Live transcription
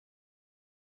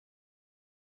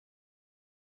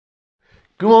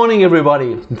Good morning,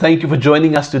 everybody, and thank you for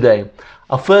joining us today.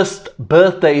 Our first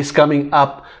birthday is coming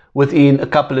up within a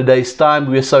couple of days' time.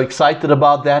 We are so excited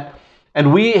about that,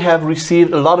 and we have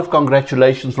received a lot of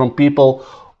congratulations from people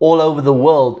all over the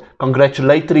world,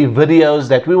 congratulatory videos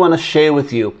that we want to share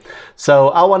with you. So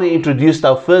I want to introduce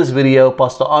our first video,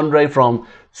 Pastor Andre from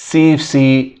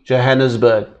CFC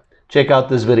Johannesburg. Check out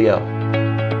this video.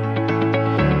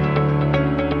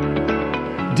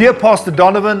 Dear Pastor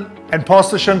Donovan and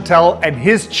Pastor Chantel and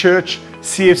his church,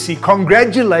 CFC,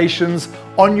 congratulations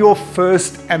on your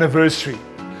first anniversary.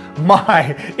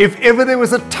 If ever there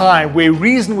was a time where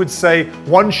reason would say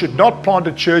one should not plant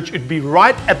a church, it'd be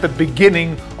right at the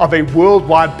beginning of a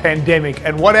worldwide pandemic.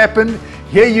 And what happened?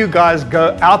 Here you guys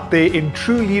go out there in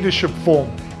true leadership form,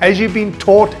 as you've been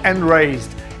taught and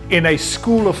raised in a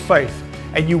school of faith,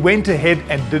 and you went ahead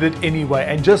and did it anyway.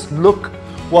 And just look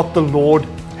what the Lord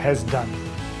has done.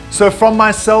 So from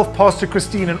myself, Pastor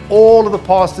Christine, and all of the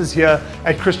pastors here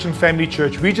at Christian Family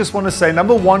Church, we just want to say,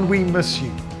 number one, we miss you.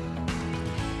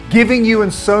 Giving you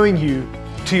and sowing you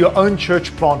to your own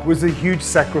church plant was a huge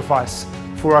sacrifice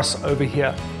for us over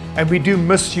here. And we do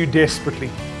miss you desperately.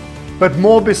 But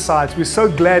more besides, we're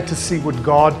so glad to see what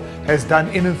God has done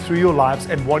in and through your lives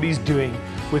and what He's doing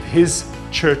with His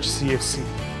church, CFC.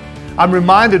 I'm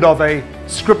reminded of a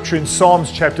scripture in Psalms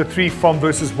chapter 3 from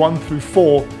verses 1 through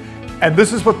 4. And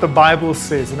this is what the Bible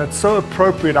says, and it's so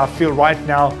appropriate, I feel, right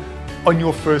now on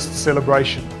your first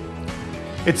celebration.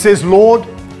 It says, Lord,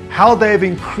 how they have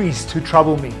increased who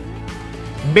trouble me.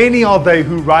 Many are they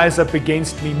who rise up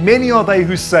against me. Many are they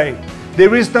who say,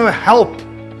 there is no help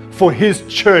for His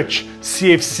church,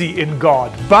 CFC, in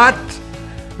God. But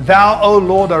Thou, O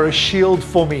Lord, are a shield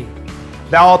for me.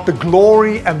 Thou art the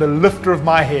glory and the lifter of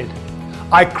my head.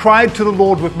 I cried to the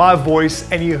Lord with my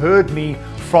voice, and He heard me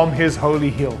from His holy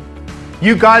hill.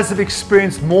 You guys have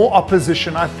experienced more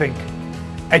opposition, I think,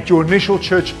 at your initial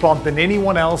church plant than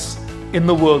anyone else in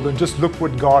the world, and just look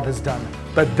what God has done.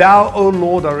 But Thou, O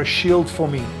Lord, are a shield for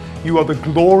me. You are the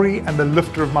glory and the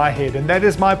lifter of my head. And that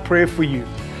is my prayer for you,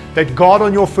 that God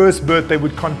on your first birthday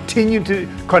would continue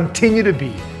to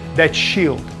be that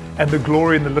shield and the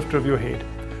glory and the lifter of your head.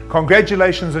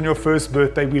 Congratulations on your first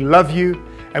birthday. We love you,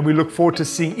 and we look forward to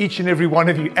seeing each and every one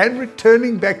of you and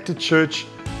returning back to church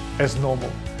as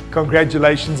normal.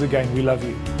 Congratulations again. We love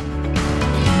you.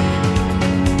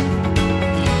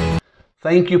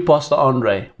 Thank you, Pastor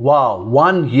Andre. Wow,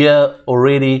 1 year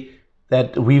already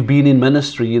that we've been in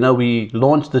ministry. You know, we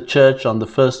launched the church on the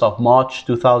 1st of March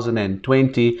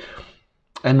 2020,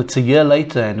 and it's a year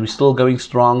later and we're still going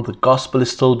strong. The gospel is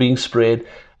still being spread,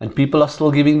 and people are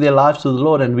still giving their lives to the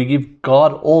Lord, and we give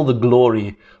God all the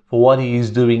glory for what He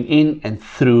is doing in and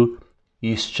through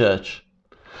His church.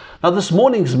 Now, this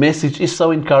morning's message is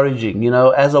so encouraging. You know,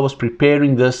 as I was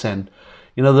preparing this, and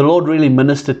you know, the Lord really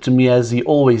ministered to me as He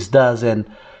always does, and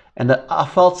I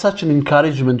felt such an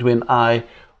encouragement when I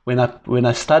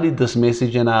studied this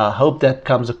message, and I hope that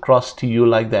comes across to you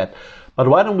like that. But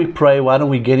why don't we pray? Why don't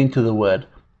we get into the Word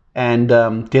and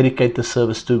dedicate the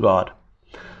service to God?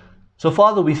 So,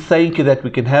 Father, we thank You that we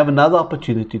can have another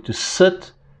opportunity to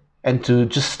sit and to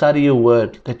just study Your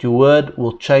Word, that Your Word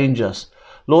will change us.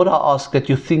 Lord, I ask that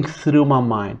You think through my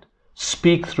mind,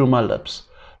 speak through my lips.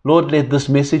 Lord, let this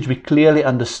message be clearly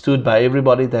understood by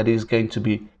everybody that is going to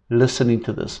be listening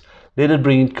to this. Let it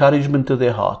bring encouragement to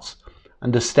their hearts,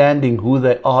 understanding who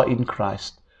they are in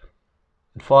Christ.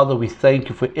 And Father, we thank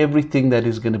You for everything that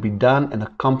is going to be done and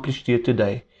accomplished here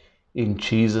today. In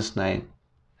Jesus' name,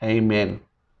 amen.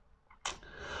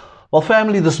 Well,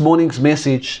 family, this morning's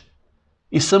message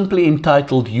is simply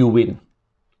entitled, You Win.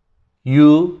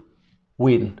 You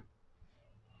win.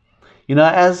 You know,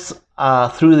 as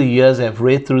through the years I've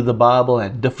read through the Bible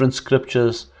and different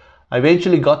scriptures, I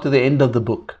eventually got to the end of the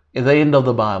book, at the end of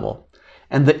the Bible.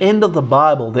 And the end of the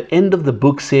Bible, the end of the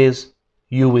book says,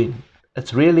 you win.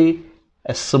 It's really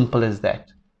as simple as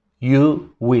that.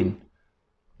 You win.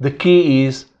 The key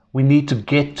is we need to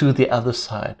get to the other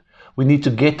side. We need to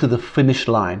get to the finish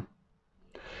line.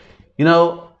 You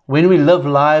know, when we live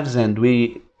lives and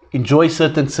we enjoy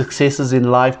certain successes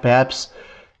in life, perhaps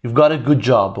you've got a good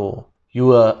job, or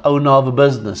you are owner of a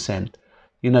business, and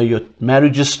you know your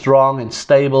marriage is strong and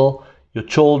stable, your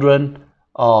children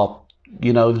are,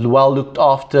 you know, well looked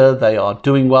after, they are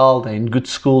doing well, they're in good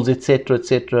schools, etc.,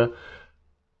 etc.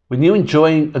 When you're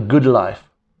enjoying a good life,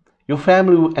 your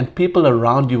family and people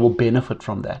around you will benefit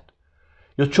from that.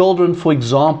 Your children, for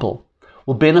example,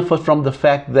 will benefit from the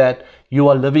fact that you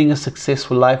are living a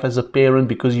successful life as a parent,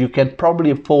 because you can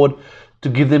probably afford to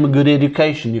give them a good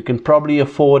education. You can probably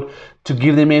afford to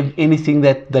give them anything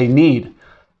that they need.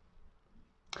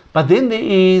 But then there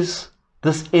is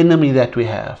this enemy that we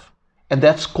have, and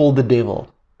that's called the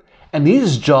devil. And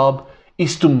his job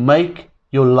is to make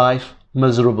your life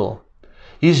miserable.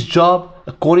 His job,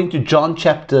 according to John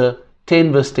chapter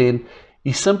 10 verse 10,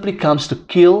 he simply comes to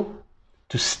kill,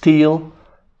 to steal,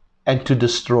 and to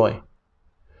destroy.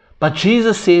 But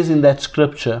Jesus says in that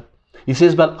scripture, he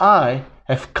says, but I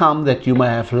have come that you may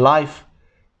have life,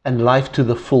 and life to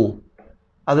the full.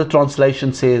 Other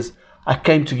translation says, I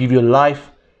came to give you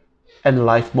life and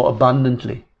life more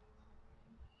abundantly.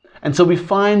 And so we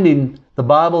find in the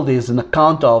Bible there's an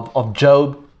account of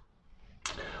Job,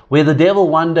 where the devil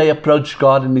one day approached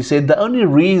God and he said, the only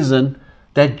reason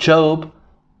that Job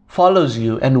follows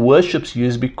you and worships you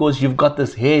is because you've got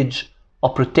this hedge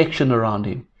of protection around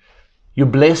him. You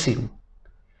bless him.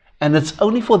 And it's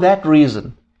only for that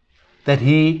reason that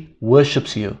he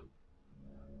worships you.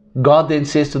 God then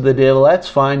says to the devil, that's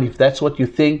fine. If that's what you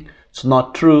think, it's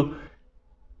not true.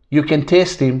 You can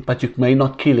test him, but you may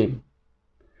not kill him.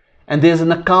 And there's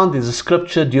an account, there's a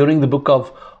scripture during the book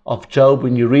of Job,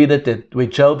 when you read it, where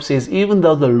Job says, even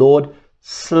though the Lord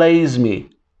slays me,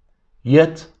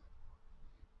 yet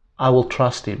I will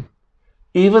trust him.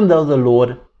 Even though the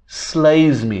Lord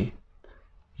slays me,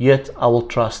 yet I will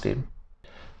trust him.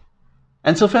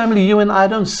 And so family, you and I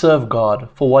don't serve God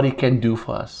for what he can do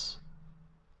for us.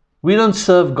 We don't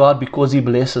serve God because he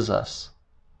blesses us.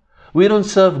 We don't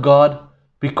serve God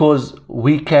because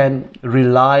we can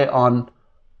rely on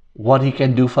what he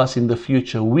can do for us in the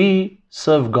future. We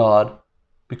serve God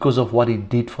because of what he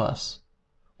did for us.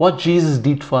 What Jesus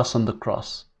did for us on the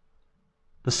cross.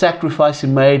 The sacrifice he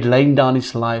made, laying down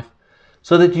his life,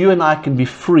 so that you and I can be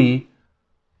free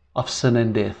of sin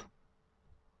and death.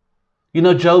 You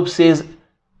know, Job says,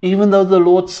 even though the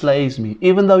Lord slays me,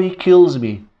 even though he kills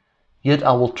me, yet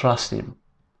I will trust him.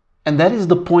 And that is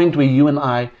the point where you and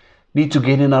I need to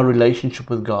get in our relationship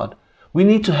with God. We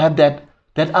need to have that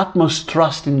utmost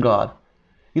trust in God.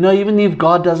 You know, even if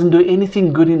God doesn't do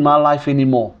anything good in my life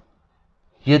anymore,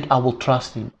 yet I will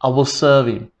trust him. I will serve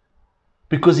him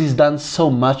because he's done so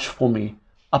much for me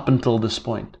up until this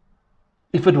point.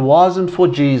 If it wasn't for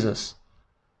Jesus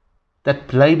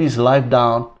that laid his life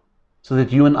down so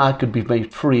that you and I could be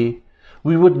made free,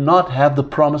 we would not have the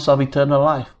promise of eternal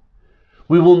life.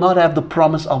 We will not have the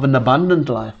promise of an abundant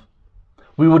life.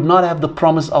 We would not have the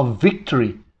promise of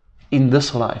victory in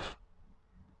this life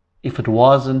if it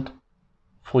wasn't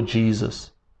for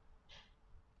Jesus.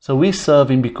 So we serve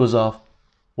him because of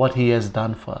what he has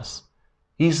done for us.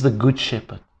 He's the good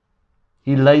shepherd.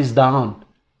 He lays down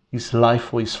his life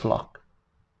for his flock.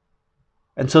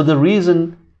 And so the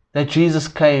reason that Jesus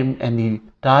came and he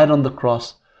died on the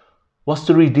cross was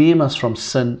to redeem us from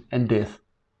sin and death.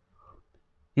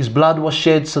 His blood was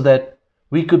shed so that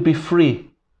we could be free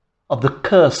of the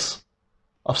curse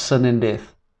of sin and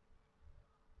death.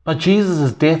 But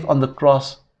Jesus' death on the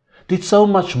cross did so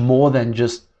much more than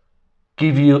just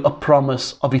give you a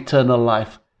promise of eternal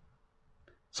life.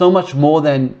 So much more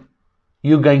than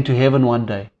you going to heaven one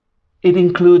day. It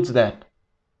includes that.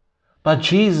 But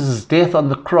Jesus' death on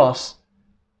the cross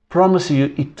promises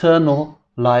you eternal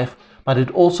life, but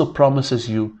it also promises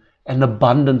you an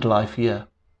abundant life here.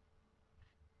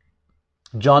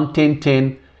 John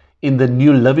 10:10 in the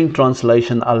New Living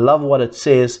Translation, I love what it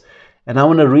says, and I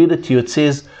want to read it to you. It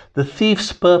says, the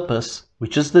thief's purpose,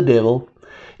 which is the devil,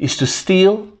 is to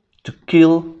steal, to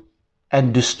kill,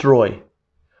 and destroy.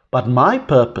 But my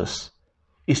purpose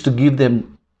is to give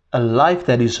them a life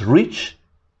that is rich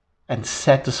and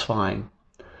satisfying.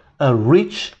 A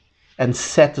rich and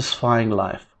satisfying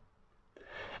life.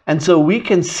 And so we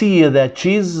can see here that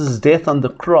Jesus' death on the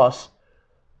cross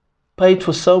paid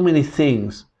for so many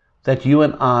things that you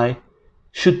and I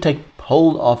should take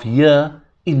hold of here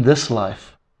in this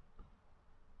life.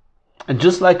 And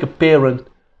just like a parent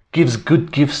gives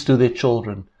good gifts to their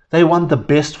children, they want the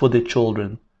best for their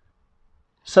children.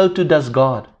 So too does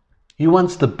God. He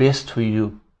wants the best for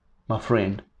you, my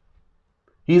friend.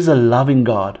 He's a loving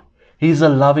God. He's a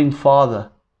loving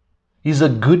Father. He's a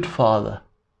good Father.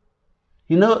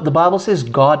 You know, the Bible says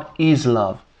God is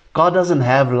love. God doesn't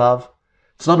have love.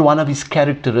 It's not one of his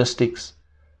characteristics.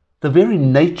 The very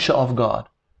nature of God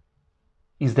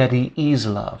is that he is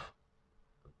love.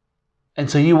 And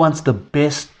so he wants the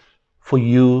best for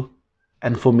you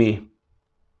and for me.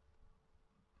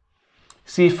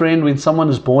 See, friend, when someone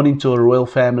is born into a royal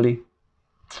family,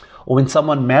 or when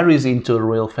someone marries into a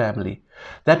royal family,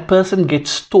 that person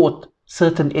gets taught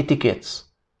certain etiquettes,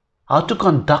 how to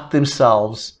conduct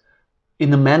themselves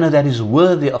in a manner that is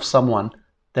worthy of someone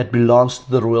that belongs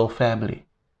to the royal family.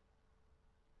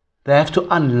 They have to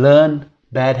unlearn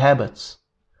bad habits.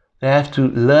 They have to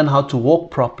learn how to walk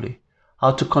properly,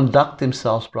 how to conduct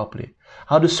themselves properly,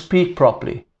 how to speak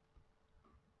properly.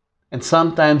 And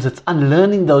sometimes it's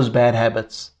unlearning those bad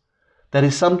habits that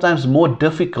is sometimes more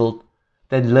difficult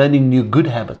than learning new good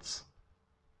habits.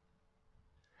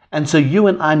 And so you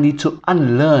and I need to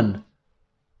unlearn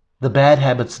the bad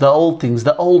habits, the old things,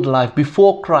 the old life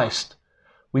before Christ.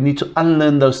 We need to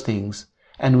unlearn those things,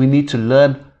 and we need to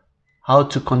learn how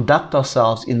to conduct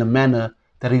ourselves in a manner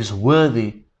that is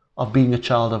worthy of being a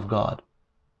child of God.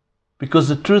 Because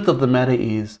the truth of the matter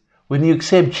is, when you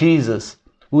accept Jesus,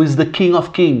 who is the King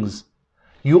of Kings,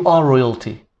 you are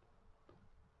royalty.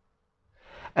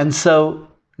 And so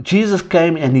Jesus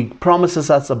came and He promises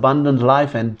us abundant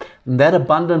life, and that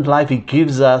abundant life He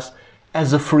gives us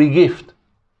as a free gift.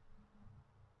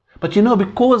 But you know,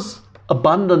 because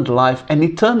abundant life and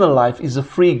eternal life is a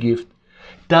free gift,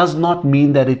 does not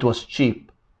mean that it was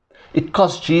cheap. It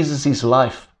cost Jesus His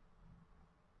life.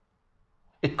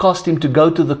 It cost Him to go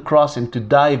to the cross and to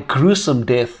die a gruesome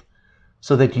death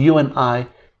so that you and I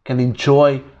can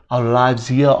enjoy our lives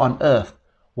here on earth,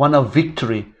 one of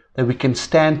victory, that we can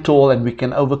stand tall and we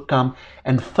can overcome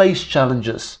and face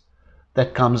challenges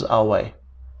that comes our way.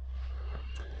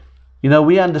 You know,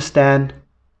 we understand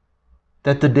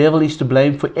that the devil is to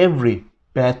blame for every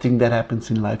bad thing that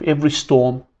happens in life, every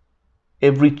storm,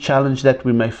 every challenge that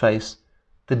we may face.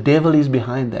 The devil is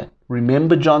behind that.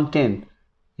 Remember John 10.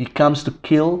 He comes to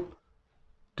kill,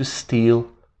 to steal,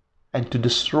 and to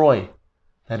destroy.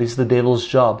 That is the devil's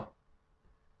job.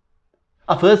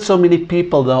 I've heard so many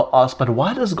people though ask, but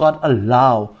why does God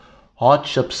allow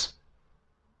hardships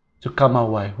to come our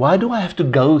way? Why do I have to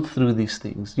go through these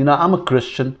things? You know, I'm a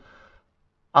Christian.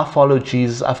 I follow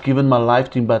Jesus. I've given my life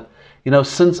to Him. But, you know,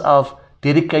 since I've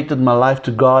dedicated my life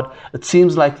to God, it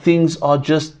seems like things are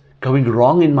just going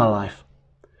wrong in my life.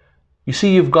 You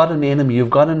see, you've got an enemy. You've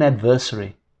got an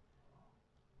adversary.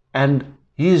 And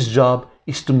his job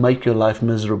is to make your life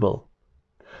miserable.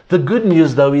 The good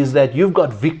news, though, is that you've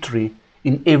got victory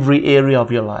in every area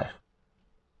of your life.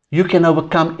 You can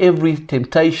overcome every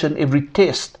temptation, every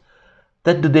test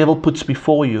that the devil puts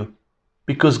before you,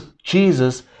 because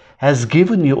Jesus has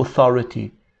given you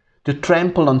authority to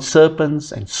trample on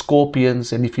serpents and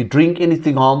scorpions, and if you drink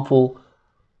anything harmful,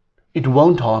 it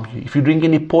won't harm you. If you drink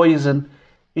any poison,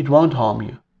 it won't harm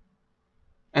you.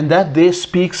 And that there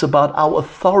speaks about our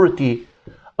authority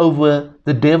over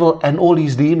the devil and all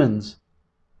his demons.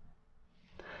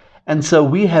 And so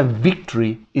we have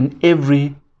victory in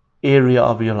every area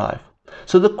of your life.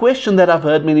 So the question that I've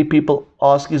heard many people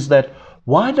ask is that,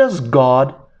 why does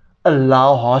God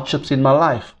allow hardships in my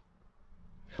life?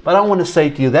 But I want to say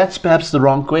to you, that's perhaps the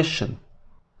wrong question.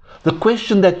 The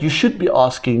question that you should be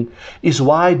asking is,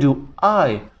 why do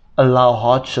I allow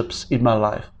hardships in my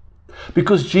life?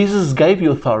 Because Jesus gave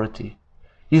you authority.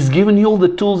 He's given you all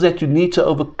the tools that you need to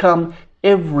overcome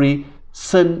every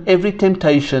sin, every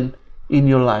temptation in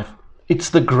your life. It's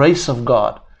the grace of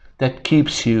God that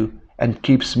keeps you and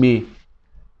keeps me.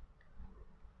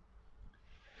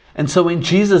 And so when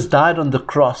Jesus died on the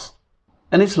cross,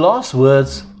 and His last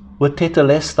words were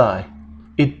tetelestai,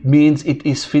 it means it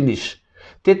is finished.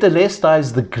 Tetelestai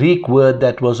is the Greek word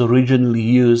that was originally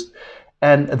used,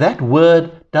 and that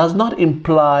word does not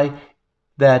imply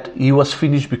that He was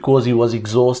finished because He was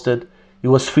exhausted. He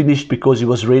was finished because He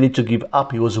was ready to give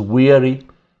up. He was weary.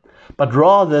 But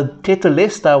rather,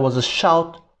 tetelestai was a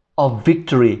shout of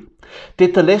victory.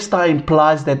 Tetelestai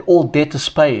implies that all debt is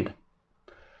paid.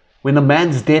 When a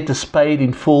man's debt is paid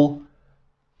in full,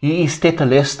 he is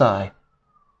tetelestai.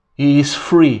 He is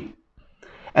free.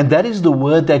 And that is the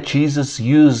word that Jesus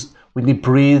used when He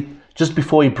breathed, just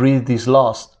before He breathed His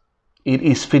last. It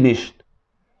is finished.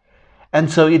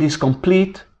 And so it is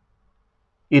complete.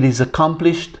 It is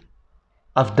accomplished.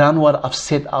 I've done what I've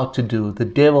set out to do. The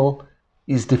devil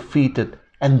is defeated.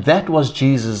 And that was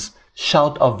Jesus'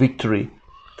 shout of victory.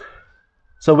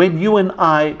 So when you and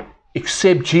I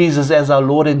accept Jesus as our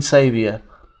Lord and Savior,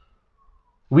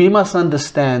 we must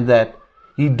understand that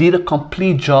He did a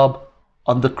complete job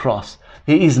on the cross.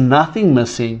 There is nothing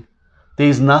missing. There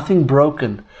is nothing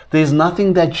broken. There is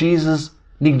nothing that Jesus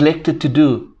neglected to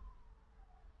do.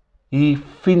 He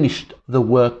finished the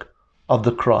work of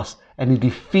the cross, and He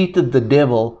defeated the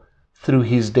devil through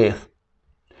His death.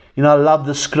 You know, I love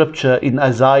the scripture in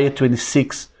Isaiah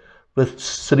 26,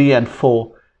 verse 3 and 4.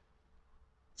 It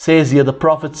says here, the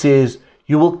prophet says,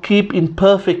 "You will keep in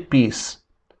perfect peace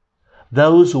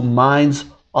those whose minds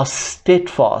are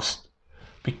steadfast,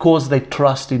 because they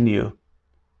trust in you."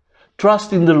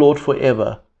 Trust in the Lord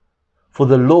forever, for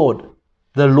the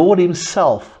Lord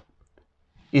Himself,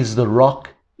 is the rock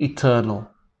eternal.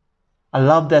 I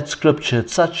love that scripture.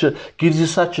 Gives you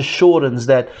such assurance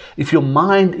that if your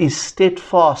mind is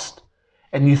steadfast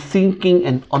and you're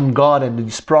thinking on God and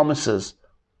His promises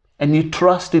and you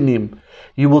trust in Him,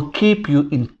 He will keep you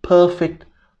in perfect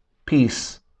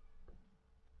peace.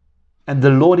 And the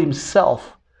Lord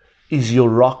Himself is your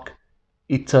rock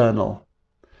eternal.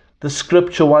 The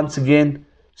scripture once again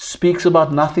speaks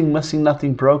about nothing missing,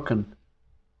 nothing broken.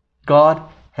 God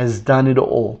has done it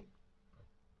all.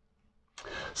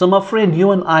 So my friend,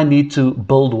 you and I need to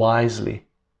build wisely.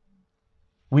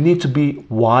 We need to be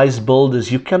wise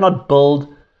builders. You cannot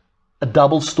build a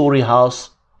double-story house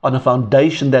on a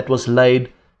foundation that was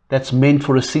laid that's meant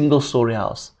for a single-story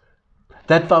house.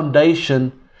 That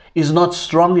foundation is not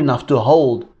strong enough to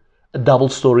hold a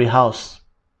double-story house.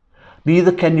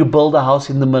 Neither can you build a house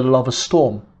in the middle of a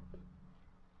storm.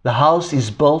 The house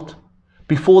is built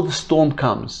before the storm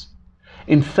comes.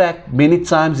 In fact, many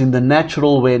times in the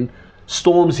natural, when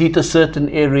storms hit a certain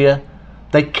area,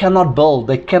 they cannot build,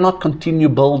 they cannot continue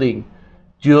building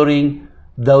during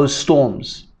those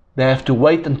storms. They have to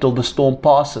wait until the storm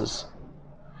passes.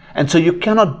 And so you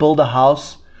cannot build a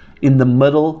house in the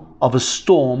middle of a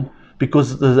storm,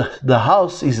 because the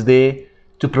house is there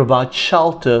to provide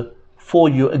shelter for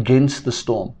you against the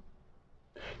storm.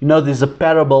 You know, there's a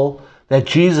parable that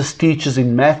Jesus teaches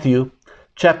in Matthew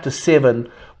chapter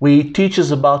 7, where He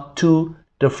teaches about two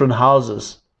different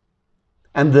houses.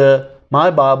 And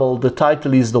my Bible, the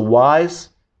title is The Wise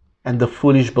and the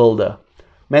Foolish Builder.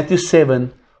 Matthew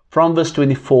 7, from verse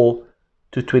 24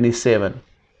 to 27.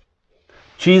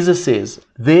 Jesus says,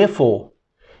 "Therefore,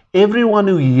 everyone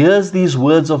who hears these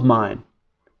words of mine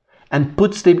and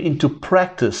puts them into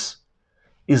practice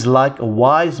is like a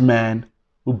wise man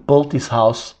who built his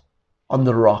house on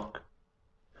the rock."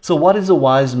 So what is a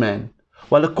wise man?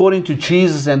 Well, according to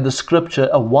Jesus and the scripture,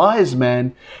 a wise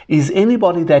man is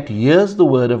anybody that hears the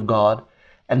word of God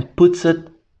and puts it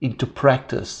into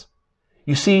practice.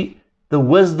 You see, the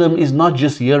wisdom is not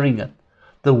just hearing it.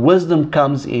 The wisdom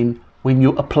comes in when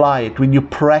you apply it, when you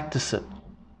practice it.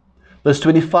 Verse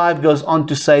 25 goes on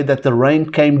to say that the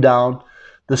rain came down,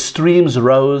 the streams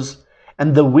rose,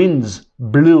 and the winds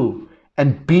blew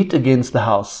and beat against the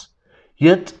house.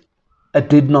 Yet it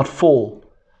did not fall,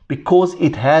 because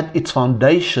it had its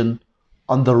foundation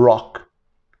on the rock.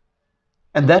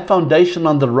 And that foundation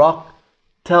on the rock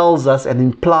tells us and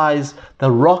implies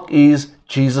the rock is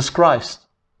Jesus Christ.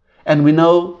 And we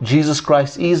know Jesus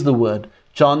Christ is the Word.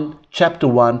 John chapter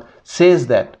 1 says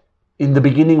that in the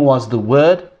beginning was the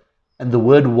Word, and the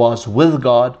Word was with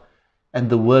God, and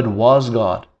the Word was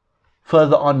God.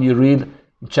 Further on you read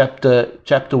in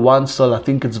chapter 1, so I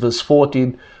think it's verse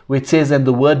 14, where it says, "And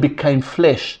the Word became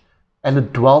flesh, and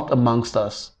it dwelt amongst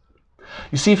us."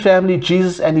 You see, family,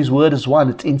 Jesus and His Word is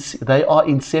one. They are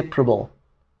inseparable.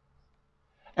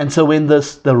 And so when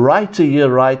the writer here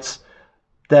writes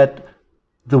that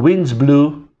the winds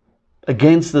blew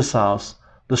against this house,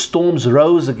 the storms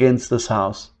rose against this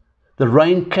house, the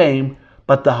rain came,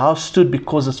 but the house stood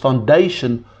because its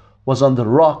foundation was on the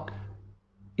rock,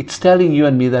 it's telling you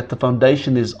and me that the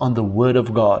foundation is on the Word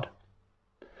of God.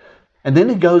 And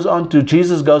then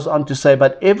Jesus goes on to say,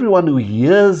 "But everyone who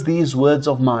hears these words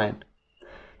of mine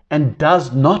and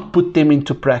does not put them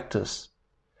into practice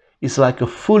is like a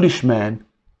foolish man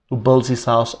who builds his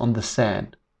house on the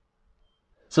sand."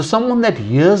 So someone that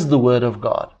hears the word of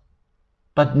God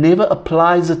but never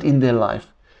applies it in their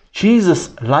life,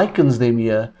 Jesus likens them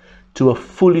here to a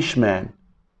foolish man.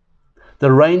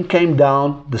 The rain came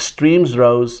down, the streams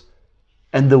rose,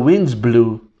 and the winds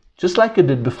blew, just like it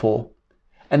did before,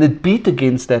 and it beat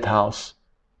against that house,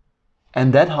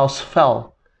 and that house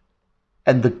fell,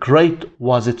 and great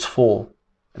was its fall.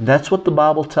 And that's what the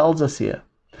Bible tells us here.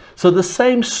 So the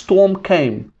same storm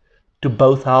came to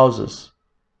both houses.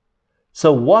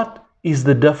 So what is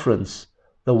the difference?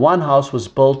 The one house was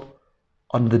built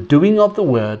on the doing of the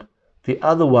word, the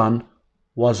other one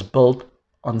was built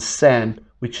on sand,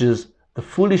 which is the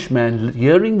foolish man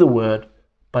hearing the word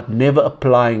but never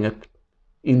applying it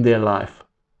in their life.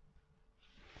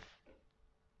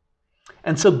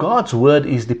 And so God's word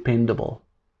is dependable.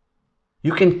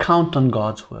 You can count on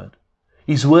God's word.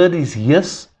 His word is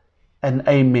yes and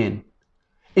amen.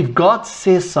 If God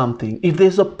says something, if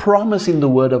there's a promise in the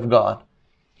word of God,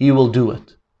 He will do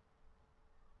it.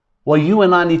 What you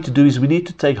and I need to do is we need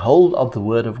to take hold of the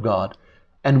word of God,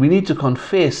 and we need to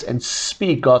confess and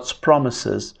speak God's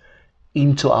promises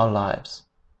into our lives.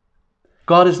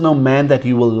 God is no man that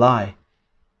He will lie.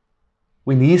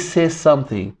 When He says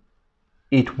something,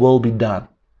 it will be done.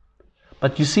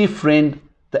 But you see, friend,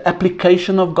 the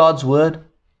application of God's word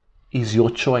is your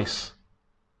choice.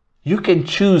 You can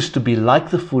choose to be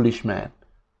like the foolish man,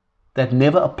 that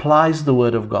never applies the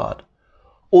Word of God,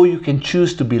 or you can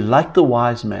choose to be like the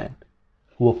wise man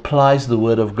who applies the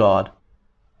Word of God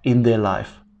in their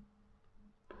life.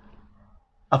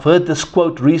 I've heard this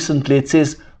quote recently. It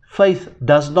says, faith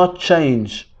does not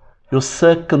change your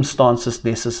circumstances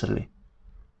necessarily,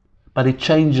 but it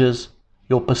changes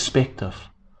your perspective.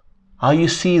 How you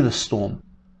see the storm,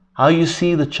 how you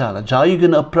see the challenge, how you're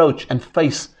going to approach and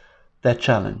face that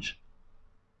challenge.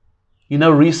 You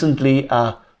know, recently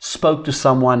I spoke to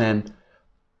someone, and a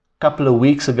couple of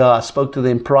weeks ago I spoke to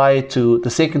them prior to the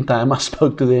second time I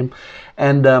spoke to them,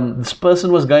 and this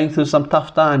person was going through some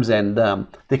tough times, and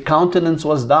their countenance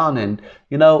was down, and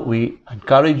you know, we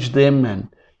encouraged them and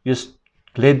just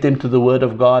led them to the Word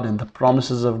of God and the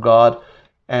promises of God.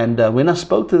 And when I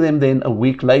spoke to them then a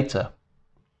week later,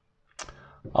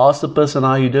 I asked the person,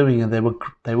 how are you doing? And they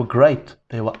were great.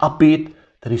 They were upbeat.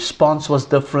 The response was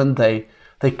different.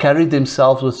 They carried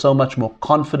themselves with so much more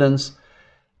confidence.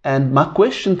 And my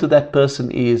question to that person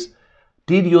is,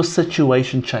 did your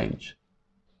situation change?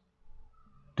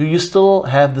 Do you still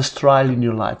have this trial in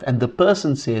your life? And the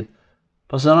person said,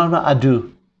 Pastor, no, I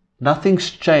do. Nothing's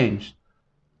changed.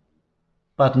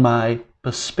 But my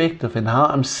perspective and how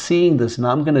I'm seeing this and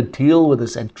how I'm going to deal with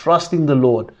this and trusting the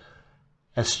Lord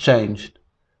has changed.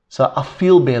 So I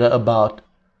feel better about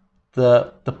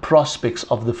the prospects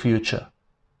of the future.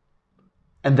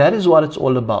 And that is what it's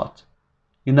all about.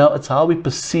 You know, it's how we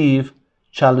perceive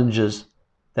challenges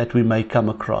that we may come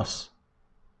across.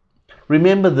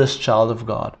 Remember this, child of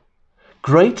God.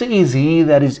 Greater is He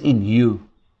that is in you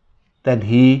than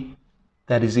he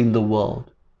that is in the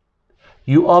world.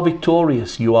 You are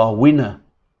victorious. You are a winner.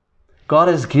 God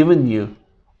has given you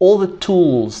all the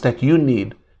tools that you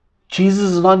need.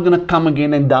 Jesus is not going to come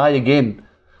again and die again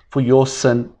for your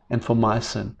sin and for my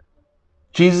sin.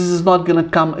 Jesus is not going to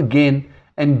come again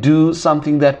and do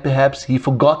something that perhaps He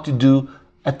forgot to do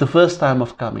at the first time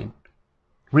of coming.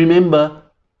 Remember,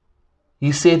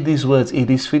 He said these words, it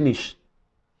is finished.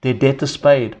 Their debt is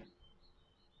paid.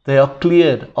 They are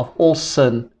cleared of all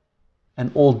sin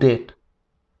and all debt.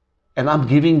 And I'm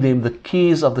giving them the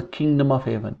keys of the kingdom of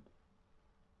heaven.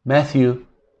 Matthew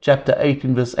chapter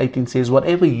 18 verse 18 says,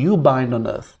 whatever you bind on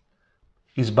earth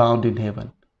is bound in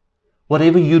heaven.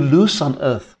 Whatever you loose on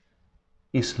earth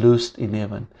is loosed in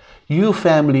heaven. You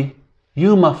family,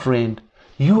 you my friend,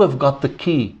 you have got the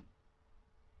key.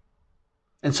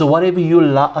 And so whatever you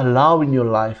allow in your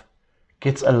life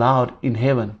gets allowed in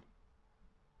heaven.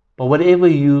 But whatever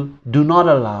you do not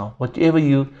allow, whatever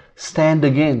you stand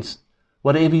against,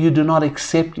 whatever you do not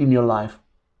accept in your life,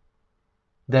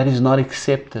 that is not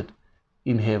accepted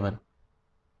in heaven.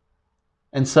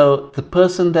 And so the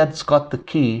person that's got the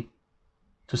key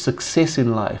to success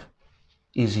in life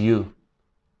is you.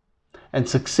 And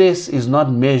success is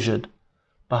not measured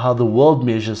by how the world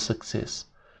measures success.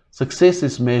 Success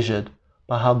is measured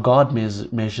by how God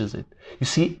measures it. You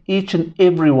see, each and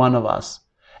every one of us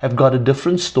have got a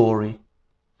different story,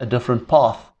 a different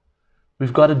path.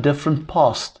 We've got a different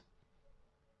past.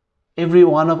 Every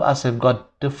one of us have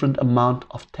got different amount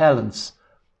of talents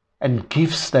and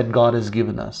gifts that God has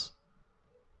given us.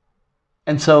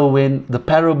 And so when the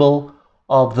parable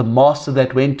of the master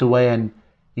that went away and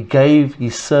he gave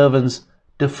his servants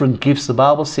different gifts, the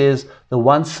Bible says the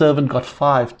one servant got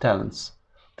 5 talents,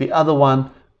 the other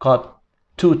one got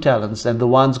 2 talents, and the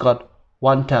one's got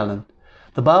 1 talent.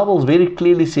 The Bible very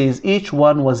clearly says each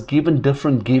one was given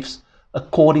different gifts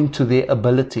according to their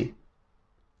ability.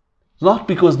 Not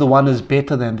because the one is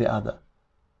better than the other,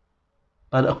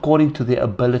 but according to their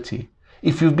ability.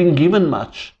 If you've been given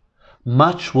much,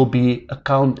 much will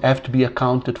have to be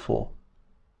accounted for.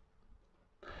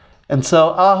 And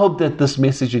so I hope that this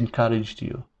message encouraged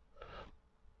you.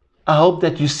 I hope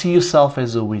that you see yourself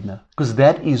as a winner, because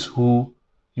that is who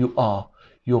you are.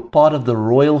 You're part of the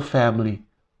royal family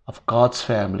of God's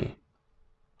family.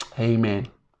 Amen.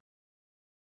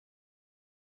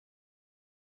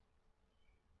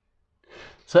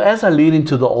 So as I lead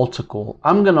into the altar call,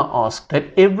 I'm going to ask that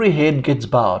every head gets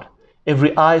bowed,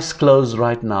 every eye is closed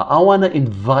right now. I want to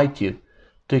invite you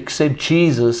to accept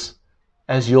Jesus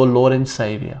as your Lord and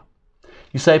Savior.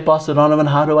 You say, Pastor Donovan,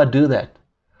 how do I do that?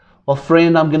 Well,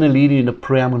 friend, I'm going to lead you in a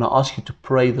prayer. I'm going to ask you to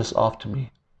pray this after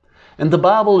me. And the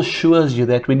Bible assures you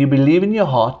that when you believe in your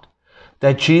heart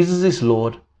that Jesus is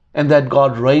Lord and that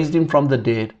God raised Him from the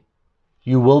dead,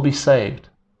 you will be saved.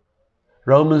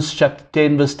 Romans chapter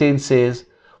 10 verse 10 says,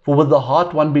 for with the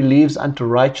heart one believes unto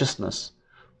righteousness,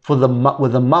 with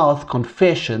the mouth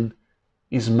confession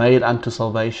is made unto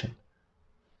salvation.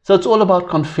 So it's all about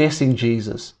confessing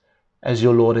Jesus as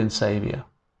your Lord and Savior.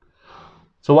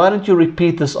 So why don't you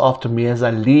repeat this after me as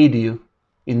I lead you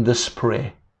in this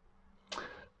prayer?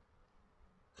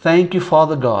 Thank you,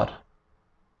 Father God,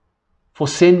 for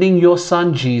sending your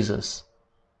Son Jesus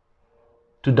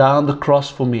to die on the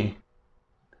cross for me.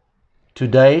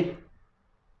 Today,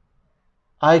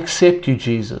 I accept you,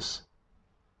 Jesus,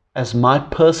 as my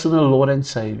personal Lord and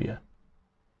Savior.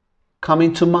 Come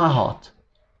into my heart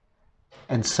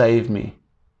and save me.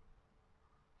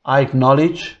 I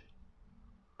acknowledge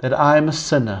that I am a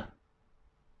sinner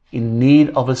in need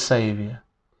of a Savior,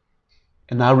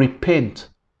 and I repent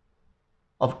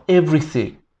of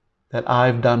everything that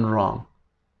I've done wrong.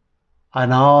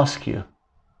 And I ask you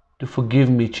to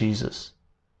forgive me, Jesus.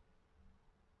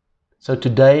 So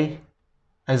today,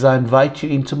 as I invite you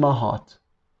into my heart,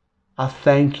 I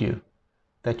thank you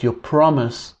that your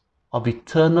promise of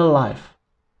eternal life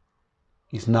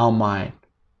is now mine.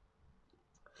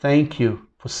 Thank you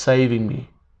for saving me.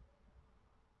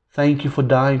 Thank you for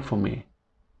dying for me.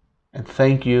 And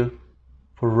thank you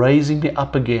for raising me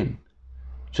up again,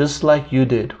 just like you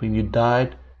did when you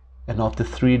died, and after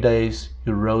 3 days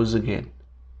you rose again.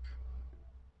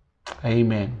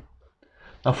 Amen.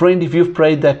 Now, friend, if you've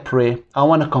prayed that prayer, I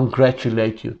want to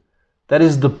congratulate you. That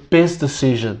is the best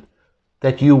decision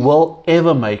that you will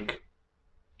ever make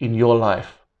in your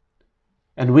life.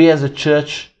 And we as a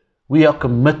church, we are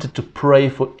committed to pray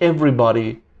for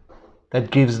everybody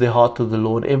that gives their heart to the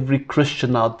Lord, every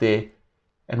Christian out there.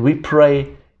 And we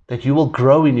pray that you will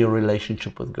grow in your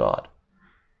relationship with God.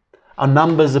 Our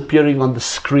numbers appearing on the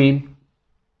screen.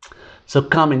 So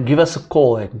come and give us a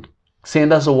call and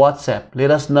send us a WhatsApp.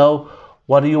 Let us know,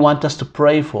 what do you want us to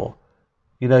pray for?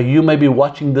 You know, you may be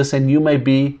watching this and you may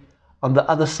be on the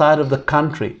other side of the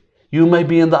country. You may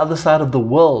be on the other side of the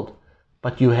world,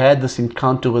 but you had this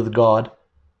encounter with God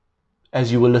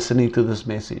as you were listening to this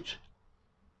message.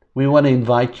 We want to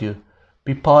invite you,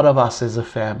 be part of us as a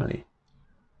family.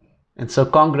 And so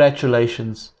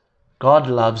congratulations. God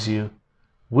loves you.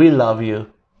 We love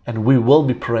you, and we will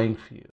be praying for you.